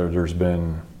 Yeah, there's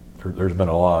been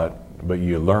a lot, but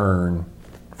you learn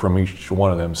from each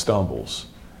one of them stumbles.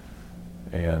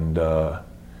 And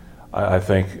I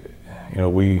think,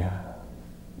 we,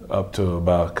 up to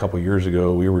about a couple years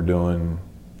ago, we were doing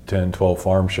 10, 12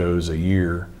 farm shows a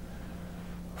year,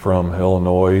 from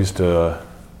Illinois to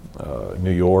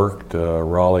New York to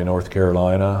Raleigh, North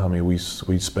Carolina. I mean, we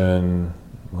spend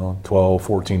 12,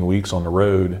 14 weeks on the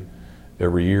road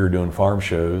every year doing farm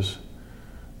shows,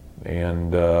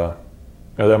 and them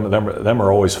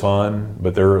are always fun,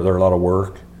 but they're a lot of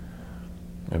work,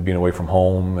 and being away from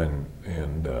home and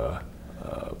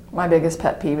my biggest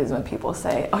pet peeve is when people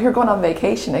say, "Oh, you're going on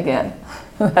vacation again."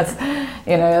 That's,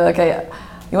 okay,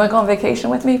 you want to go on vacation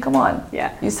with me? Come on.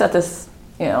 Yeah. You set this,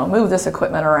 move this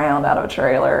equipment around out of a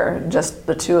trailer, just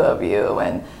the two of you,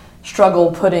 and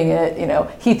struggle putting it,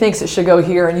 he thinks it should go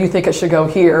here and you think it should go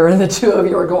here, and the two of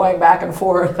you are going back and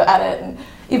forth at it, and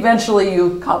eventually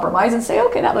you compromise and say,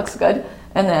 okay, that looks good.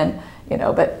 And then,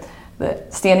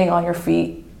 but standing on your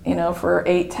feet, for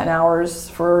 8-10 hours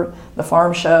for the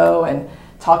farm show and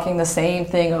talking the same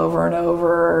thing over and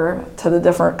over to the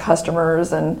different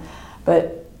customers,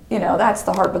 but that's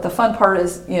the hard, but the fun part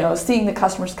is, seeing the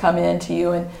customers come in to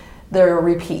you and there are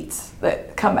repeats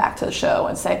that come back to the show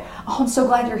and say, "Oh, I'm so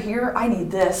glad you're here. I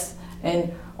need this,"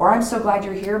 or "I'm so glad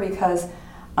you're here because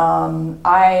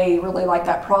I really like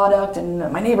that product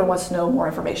and my neighbor wants to know more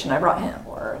information. I brought him."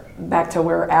 Or back to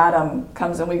where Adam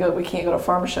comes and we can't go to a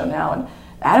farm show now, and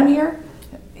Adam here,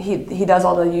 he does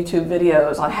all the YouTube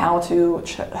videos on how to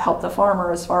help the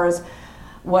farmer as far as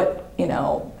what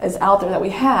is out there that we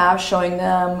have, showing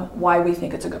them why we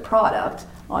think it's a good product.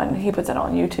 He puts it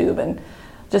on YouTube, and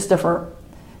just different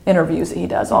interviews that he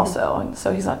does also. And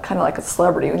so he's kind of like a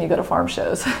celebrity when you go to farm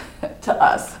shows to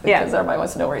us, because everybody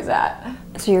wants to know where he's at.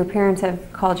 So your parents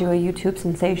have called you a YouTube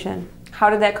sensation. How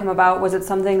did that come about? Was it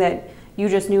something that you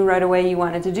just knew right away you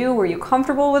wanted to do? Were you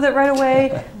comfortable with it right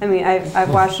away? I mean,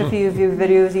 I've watched a few of your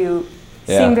videos. You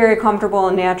seem very comfortable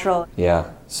and natural. Yeah.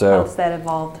 So how's that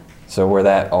evolved? So where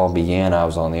that all began, I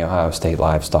was on the Ohio State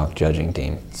livestock judging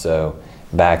team. So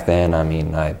back then, I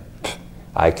mean,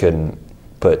 I couldn't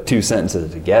put two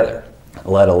sentences together,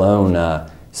 let alone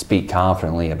speak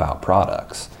confidently about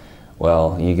products.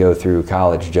 Well, you go through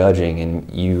college judging and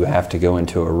you have to go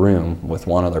into a room with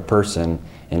one other person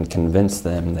and convince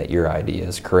them that your idea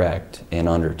is correct in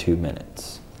under 2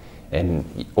 minutes.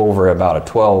 And over about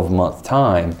a 12-month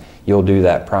time, you'll do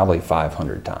that probably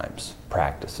 500 times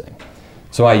practicing.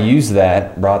 So I used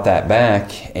that, brought that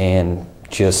back, and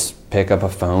just pick up a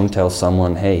phone, tell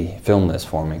someone, "Hey, film this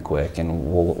for me quick,"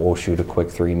 and we'll shoot a quick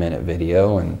 3-minute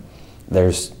video. And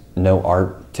there's no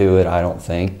art to it, I don't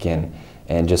think, and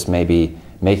just maybe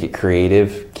make it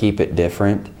creative, keep it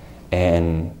different,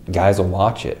 and guys will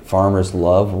watch it. Farmers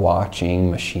love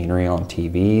watching machinery on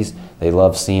TVs. They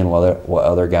love seeing what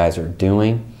other guys are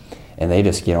doing, and they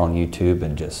just get on YouTube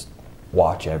and just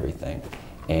watch everything.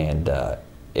 And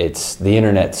the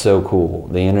internet's so cool.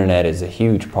 The internet is a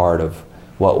huge part of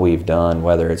what we've done,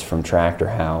 whether it's from Tractor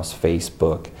House,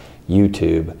 Facebook,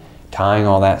 YouTube, tying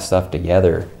all that stuff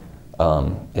together.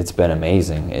 It's been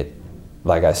amazing.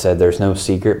 Like I said, there's no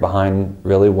secret behind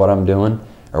really what I'm doing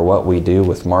or what we do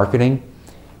with marketing.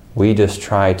 We just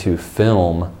try to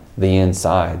film the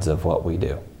insides of what we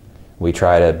do. We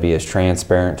try to be as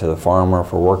transparent to the farmer.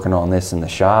 If we're working on this in the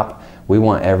shop, we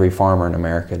want every farmer in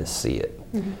America to see it.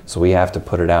 Mm-hmm. So we have to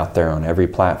put it out there on every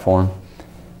platform.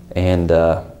 And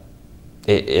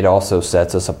it also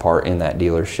sets us apart in that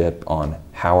dealership on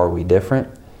how are we different.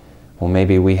 Well,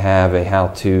 maybe we have a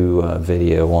how-to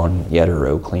video on Yeti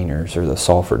row cleaners or the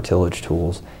Salford tillage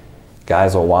tools.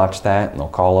 Guys will watch that and they'll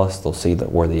call us. They'll see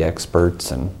that we're the experts,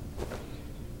 and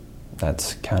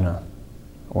that's kind of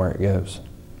where it goes.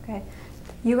 Okay.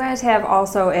 You guys have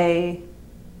also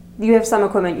you have some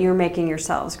equipment you're making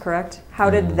yourselves, correct? How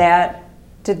did that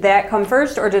come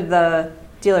first, or did the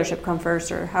dealership come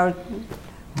first, or how did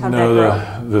that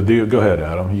grow? the deal. Go ahead,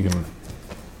 Adam. You can.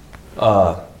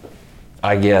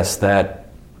 I guess that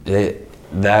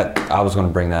I was going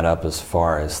to bring that up as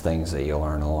far as things that you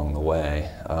learn along the way.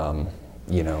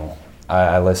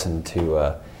 I listened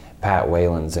to Pat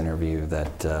Whalen's interview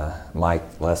that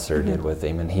Mike Lesser did with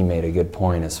him, and he made a good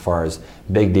point as far as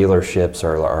big dealerships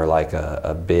are like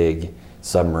a big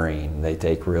submarine. They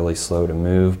take really slow to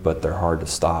move, but they're hard to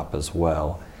stop as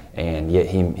well. And yet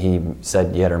he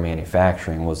said Yetter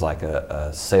Manufacturing was like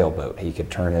a sailboat. He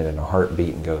could turn it in a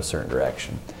heartbeat and go a certain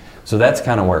direction. So that's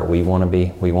kind of where we want to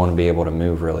be. We want to be able to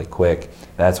move really quick.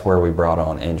 That's where we brought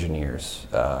on engineers.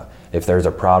 If there's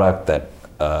a product that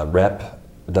a rep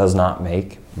does not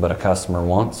make, but a customer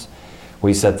wants,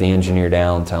 we set the engineer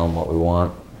down, tell them what we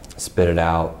want, spit it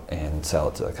out, and sell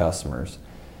it to the customers.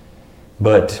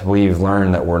 But we've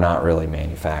learned that we're not really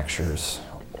manufacturers.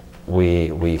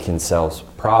 We can sell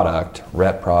product,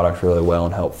 rep product really well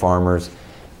and help farmers,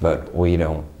 but we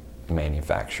don't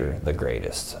manufacture the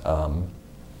greatest.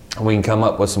 We can come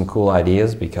up with some cool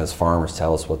ideas because farmers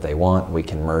tell us what they want. We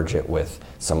can merge it with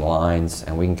some lines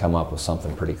and we can come up with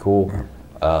something pretty cool.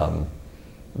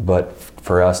 But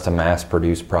for us to mass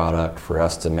produce product, for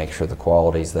us to make sure the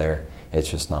quality's there, it's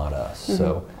just not us. Mm-hmm.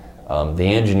 So the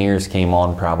engineers came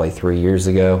on probably 4 years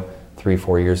ago.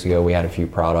 We had a few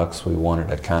products we wanted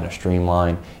to kind of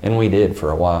streamline, and we did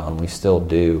for a while, and we still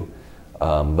do.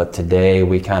 But today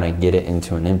we kind of get it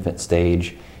into an infant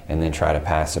stage and then try to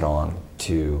pass it on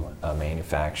to a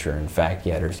manufacturer. In fact,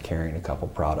 Yetter's carrying a couple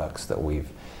products that we've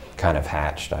kind of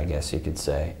hatched, I guess you could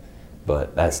say.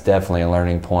 But that's definitely a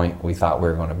learning point. We thought we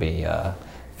were going to be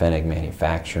Pfennig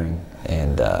Manufacturing,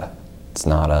 and it's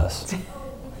not us.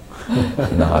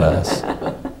 Not us.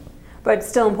 But it's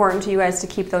still important to you guys to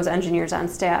keep those engineers on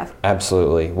staff.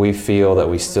 Absolutely. We feel that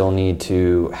we still need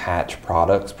to hatch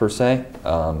products per se,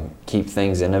 keep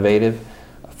things innovative.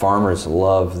 Farmers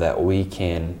love that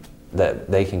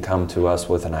they can come to us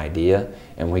with an idea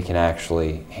and we can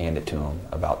actually hand it to them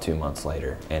about 2 months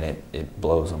later, and it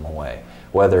blows them away.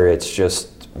 Whether it's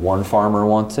just one farmer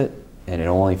wants it and it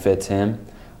only fits him,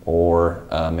 or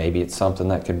maybe it's something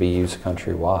that could be used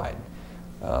countrywide.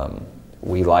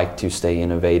 We like to stay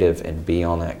innovative and be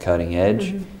on that cutting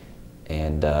edge, mm-hmm.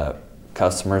 and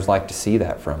customers like to see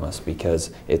that from us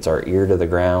because it's our ear to the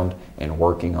ground and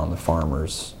working on the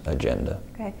farmer's agenda.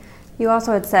 Okay. You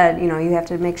also had said, you have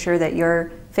to make sure that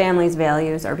your family's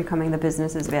values are becoming the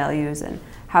business's values, and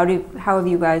how have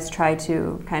you guys tried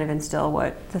to kind of instill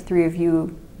what the three of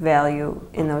you value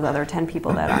in those other 10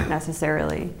 people that aren't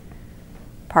necessarily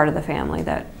part of the family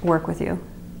that work with you?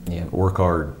 Yeah. Work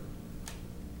hard.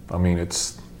 I mean,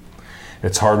 it's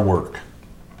hard work,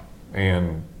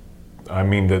 and I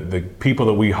mean the people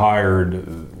that we hired,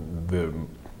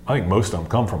 I think most of them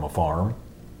come from a farm,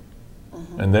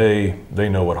 mm-hmm. and they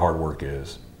know what hard work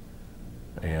is,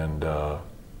 and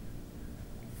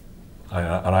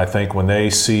I think when they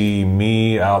see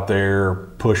me out there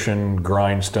pushing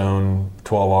grindstone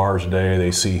 12 hours a day,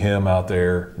 they see him out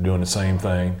there doing the same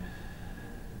thing,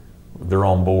 they're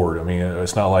on board. I mean,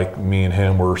 it's not like me and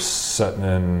him were sitting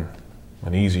in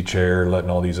an easy chair letting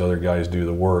all these other guys do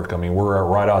the work. I mean, we're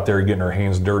right out there getting our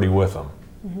hands dirty with them.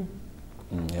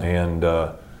 Mm-hmm. Yeah. And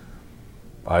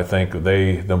I think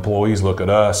the employees look at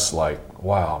us like,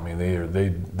 wow, I mean,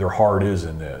 their heart is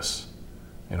in this.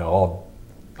 I'll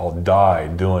die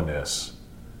doing this.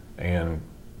 And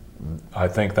I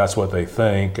think that's what they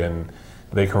think, and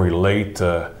they can relate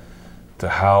to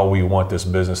how we want this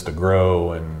business to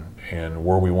grow and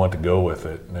where we want to go with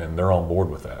it, and they're on board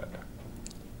with that.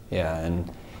 Yeah,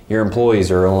 and your employees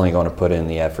are only going to put in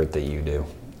the effort that you do.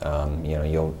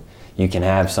 You can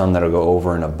have some that'll go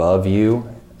over and above you,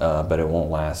 but it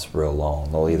won't last real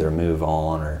long. They'll either move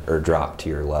on or drop to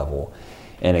your level.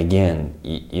 And again,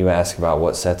 you ask about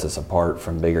what sets us apart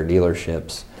from bigger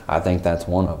dealerships. I think that's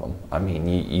one of them. I mean,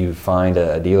 you find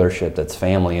a dealership that's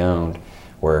family owned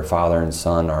where father and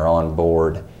son are on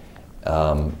board,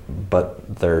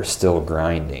 but they're still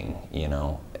grinding.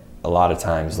 A lot of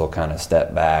times they'll kind of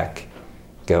step back,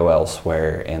 go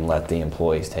elsewhere, and let the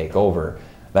employees take over.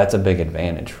 That's a big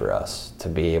advantage for us, to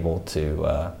be able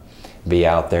to be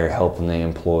out there helping the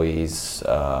employees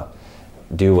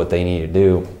do what they need to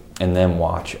do, and then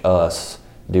watch us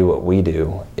do what we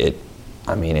do. It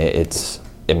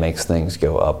makes things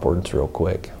go upwards real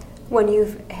quick. When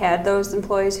you've had those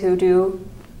employees who do,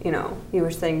 you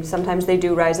were saying sometimes they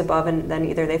do rise above and then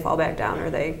either they fall back down or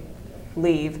they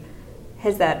leave.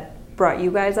 Has that brought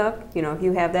you guys up? If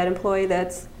you have that employee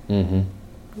that's, mm-hmm.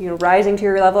 Rising to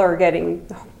your level or getting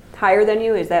higher than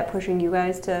you, is that pushing you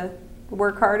guys to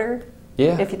work harder?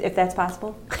 Yeah. If that's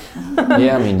possible?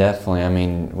 Yeah,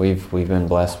 definitely. We've been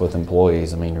blessed with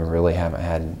employees. We really haven't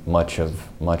had much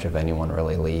of anyone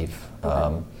really leave.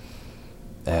 Okay.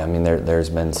 There's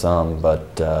been some,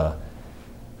 but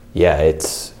yeah,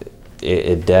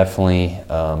 it definitely,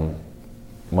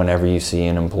 whenever you see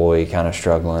an employee kind of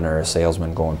struggling or a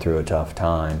salesman going through a tough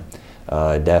time,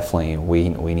 definitely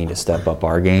we need to step up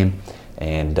our game,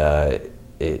 and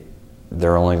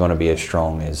they're only going to be as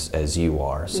strong as you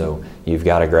are. So mm-hmm. you've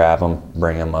got to grab them,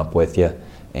 bring them up with you,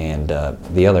 and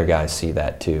the other guys see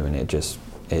that too, and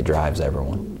it drives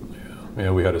everyone.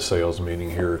 Yeah, we had a sales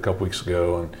meeting here a couple weeks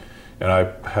ago, and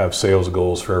I have sales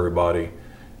goals for everybody,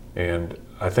 and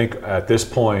I think at this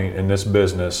point in this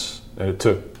business, and it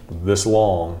took this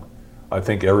long, I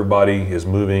think everybody is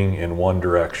moving in one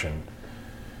direction.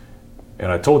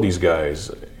 And I told these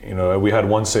guys, we had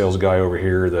one sales guy over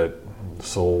here that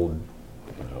sold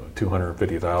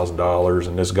 $250,000,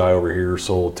 and this guy over here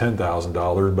sold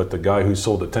 $10,000, but the guy who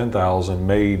sold the $10,000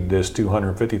 made this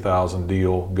 $250,000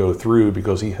 deal go through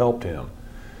because he helped him.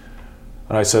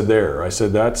 And I said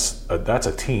that's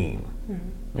a team.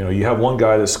 Mm-hmm. You have one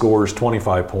guy that scores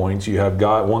 25 points, you have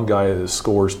one guy that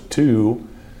scores 2,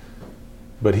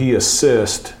 but he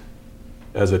assists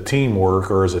as a teamwork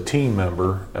or as a team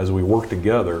member as we work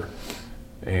together.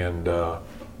 And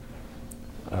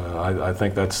I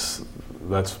think that's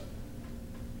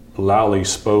loudly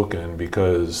spoken,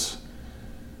 because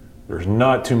there's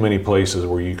not too many places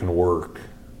where you can work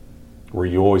where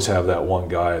you always have that one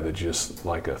guy that's just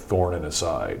like a thorn in the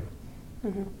side.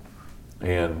 Mm-hmm.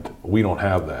 And we don't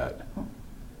have that.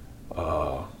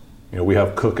 We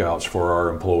have cookouts for our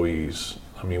employees.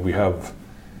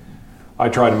 I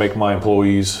try to make my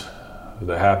employees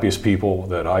the happiest people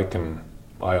that I can.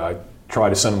 I try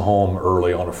to send them home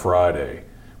early on a Friday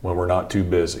when we're not too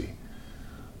busy.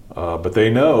 But they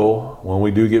know when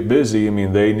we do get busy,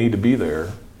 they need to be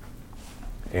there.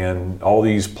 And all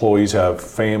these employees have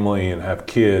family and have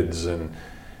kids, and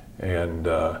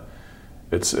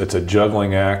it's a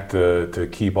juggling act to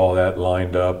keep all that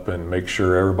lined up and make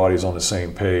sure everybody's on the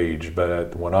same page.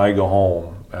 But when I go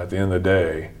home at the end of the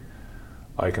day,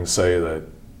 I can say that,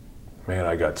 man,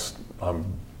 I'm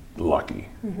lucky.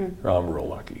 Mm-hmm. I'm real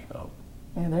lucky.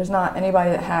 Yeah, there's not anybody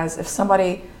that has, if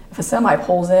a semi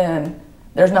pulls in,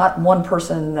 there's not one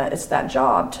person that it's that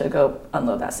job to go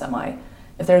unload that semi.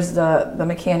 If there's the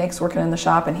mechanics working in the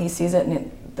shop and he sees it and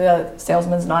the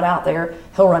salesman's not out there,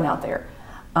 he'll run out there.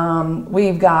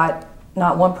 We've got,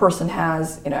 not one person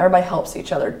has, everybody helps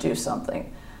each other do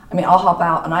something. I'll hop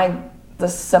out and the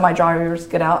semi drivers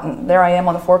get out and there I am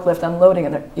on the forklift unloading,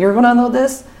 and you're going to unload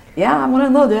this? Yeah, I'm going to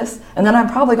unload this. And then I'm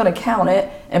probably going to count it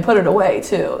and put it away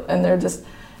too. And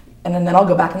then I'll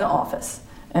go back in the office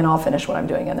and I'll finish what I'm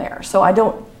doing in there. So I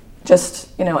don't just,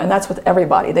 and that's with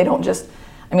everybody. They don't just,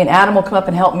 Adam will come up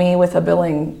and help me with a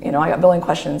billing, I got billing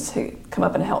questions, he come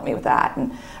up and help me with that.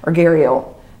 Or Gary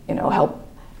will, help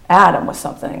Adam with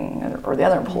something, or the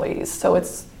other employees. So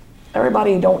it's,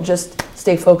 everybody don't just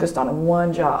stay focused on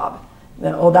one job.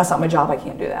 That's not my job, I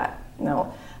can't do that.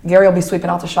 No, Gary will be sweeping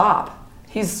out the shop.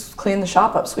 He's cleaning the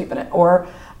shop up, sweeping it. Or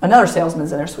another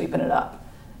salesman's in there sweeping it up.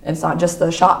 It's not just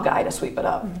the shop guy to sweep it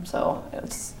up. Mm-hmm. So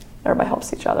everybody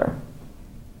helps each other.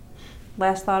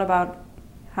 Last thought about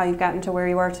how you've gotten to where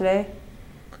you are today?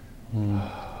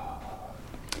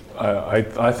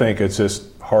 I think it's just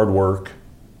hard work,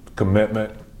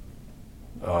 commitment,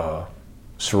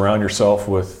 surround yourself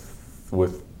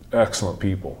with excellent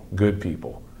people, good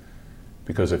people.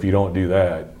 Because if you don't do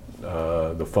that,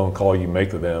 the phone call you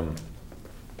make to them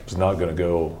is not going to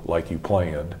go like you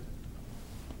planned.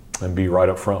 And be right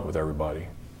up front with everybody.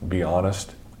 Be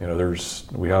honest. I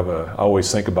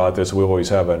always think about this, we always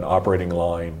have an operating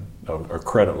line, a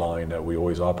credit line that we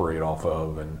always operate off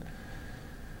of, and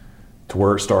to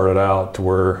where it started out to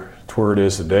where it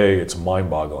is today, it's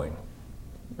mind-boggling.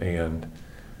 And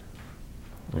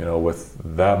with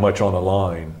that much on the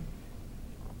line,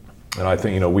 and I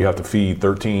think we have to feed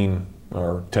 13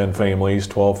 or 10 families,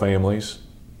 12 families,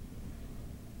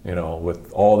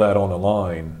 with all that on the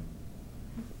line,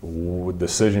 with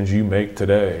decisions you make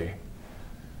today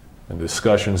and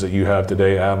discussions that you have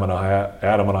today, Adam and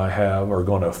I have, are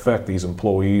going to affect these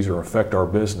employees or affect our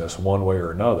business one way or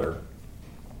another.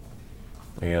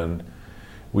 And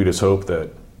we just hope that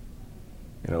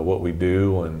what we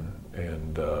do and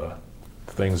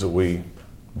things that we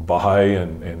buy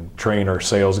and train our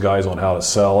sales guys on how to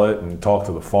sell it and talk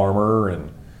to the farmer,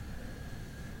 and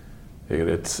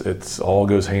it's all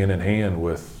goes hand in hand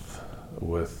with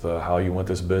how you want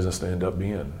this business to end up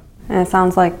being. And it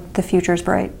sounds like the future's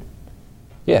bright.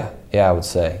 Yeah, I would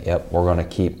say, yep, we're going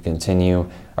to continue.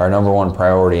 Our number one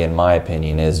priority, in my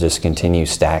opinion, is just continue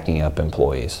stacking up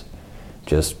employees.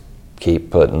 Just keep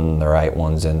putting the right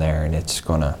ones in there, and it's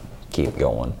going to keep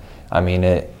going.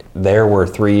 There were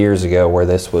 3 years ago where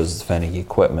this was Fennig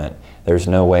equipment. There's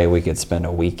no way we could spend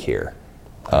a week here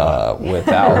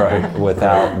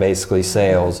without basically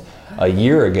sales. A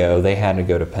year ago, they had to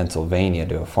go to Pennsylvania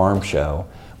to a farm show.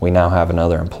 We now have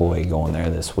another employee going there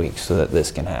this week so that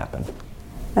this can happen.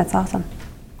 That's awesome.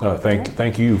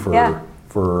 Thank you for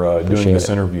doing this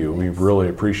interview. We really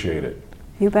appreciate it.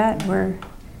 You bet.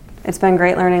 It's been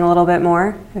great learning a little bit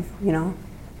more. I've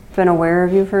been aware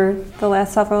of you for the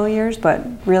last several years, but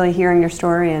really hearing your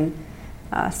story and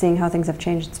seeing how things have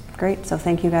changed, it's great. So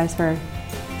thank you guys for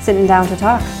sitting down to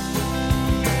talk.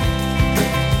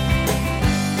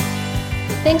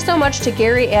 Thanks so much to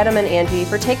Gary, Adam, and Angie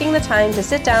for taking the time to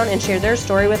sit down and share their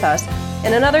story with us.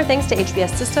 And another thanks to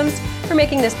HBS Systems for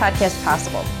making this podcast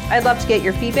possible. I'd love to get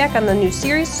your feedback on the new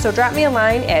series, so drop me a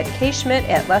line at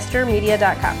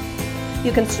kschmidt@lestermedia.com.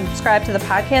 You can subscribe to the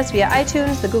podcast via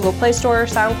iTunes, the Google Play Store,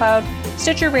 SoundCloud,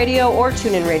 Stitcher Radio, or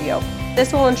TuneIn Radio.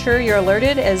 This will ensure you're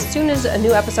alerted as soon as a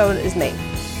new episode is made.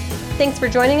 Thanks for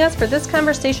joining us for this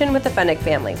conversation with the Fennick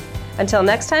family. Until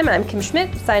next time, I'm Kim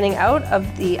Schmidt, signing out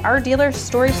of the Our Dealer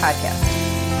Story podcast.